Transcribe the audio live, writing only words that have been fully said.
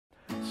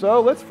So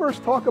let's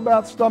first talk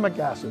about stomach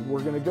acid.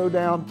 We're going to go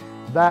down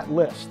that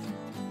list.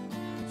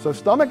 So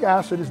stomach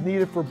acid is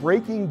needed for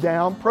breaking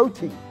down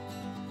protein.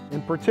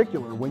 In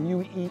particular, when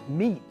you eat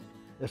meat,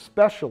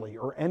 especially,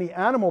 or any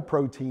animal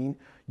protein,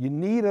 you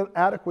need an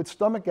adequate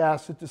stomach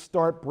acid to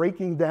start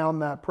breaking down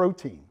that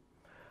protein.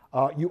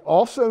 You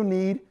also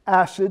need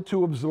acid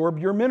to absorb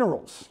your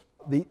minerals.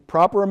 The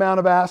proper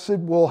amount of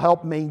acid will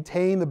help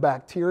maintain the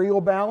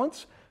bacterial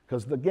balance,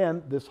 because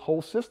again, this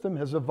whole system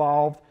has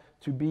evolved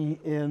to be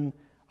in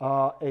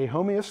a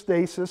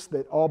homeostasis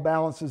that all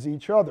balances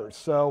each other.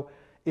 So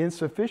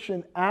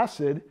insufficient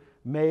acid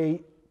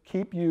may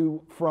keep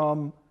you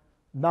from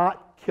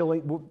not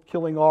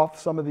killing off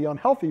some of the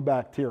unhealthy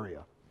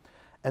bacteria.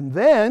 And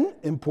then,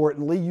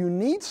 importantly, you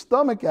need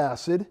stomach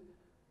acid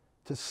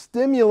to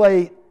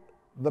stimulate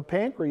the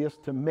pancreas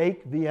to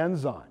make the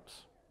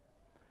enzymes.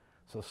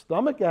 So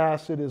stomach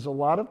acid is a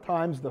lot of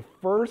times the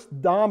first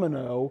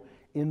domino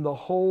in the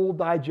whole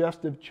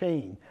digestive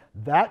chain.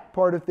 That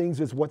part of things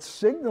is what's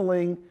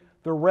signaling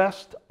the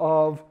rest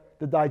of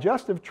the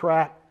digestive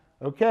tract,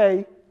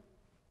 okay,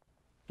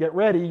 get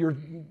ready, you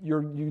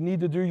need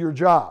to do your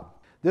job.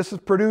 This is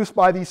produced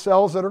by these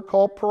cells that are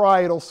called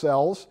parietal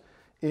cells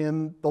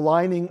in the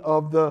lining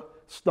of the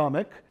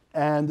stomach,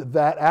 and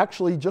that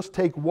actually just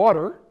take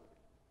water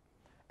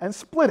and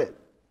split it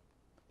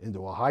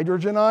into a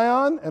hydrogen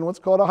ion and what's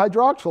called a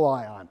hydroxyl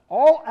ion.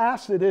 All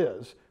acid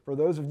is, for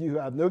those of you who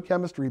have no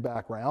chemistry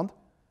background,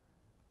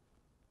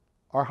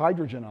 are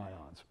hydrogen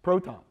ions,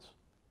 protons.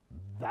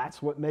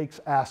 That's what makes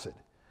acid.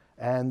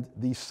 And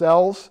these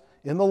cells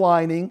in the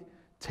lining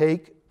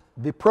take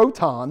the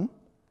proton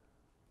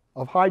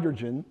of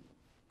hydrogen,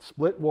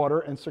 split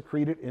water, and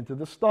secrete it into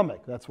the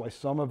stomach. That's why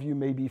some of you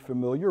may be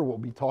familiar, we'll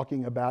be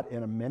talking about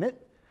in a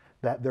minute,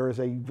 that there is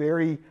a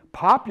very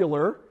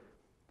popular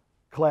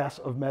class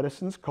of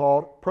medicines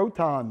called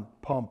proton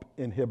pump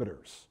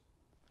inhibitors.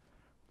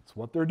 That's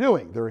what they're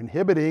doing. They're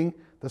inhibiting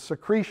the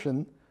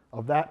secretion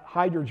of that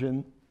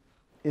hydrogen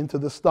into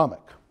the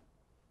stomach.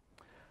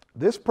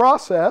 This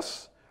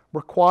process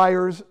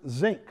requires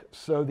zinc.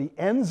 So the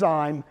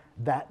enzyme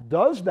that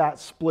does that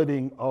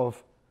splitting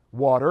of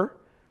water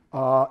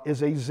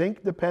is a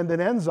zinc-dependent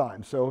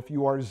enzyme. So if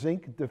you are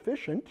zinc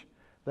deficient,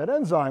 that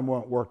enzyme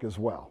won't work as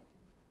well.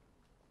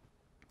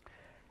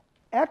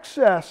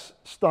 Excess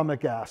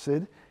stomach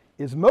acid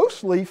is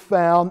mostly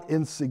found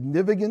in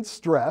significant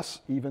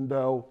stress,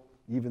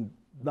 even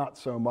not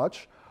so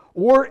much,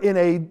 or in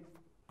an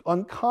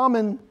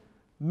uncommon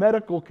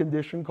medical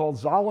condition called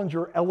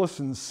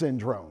Zollinger-Ellison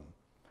syndrome,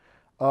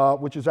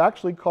 which is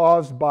actually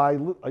caused by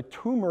a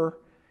tumor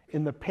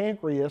in the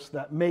pancreas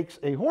that makes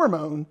a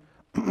hormone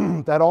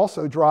that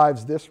also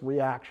drives this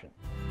reaction.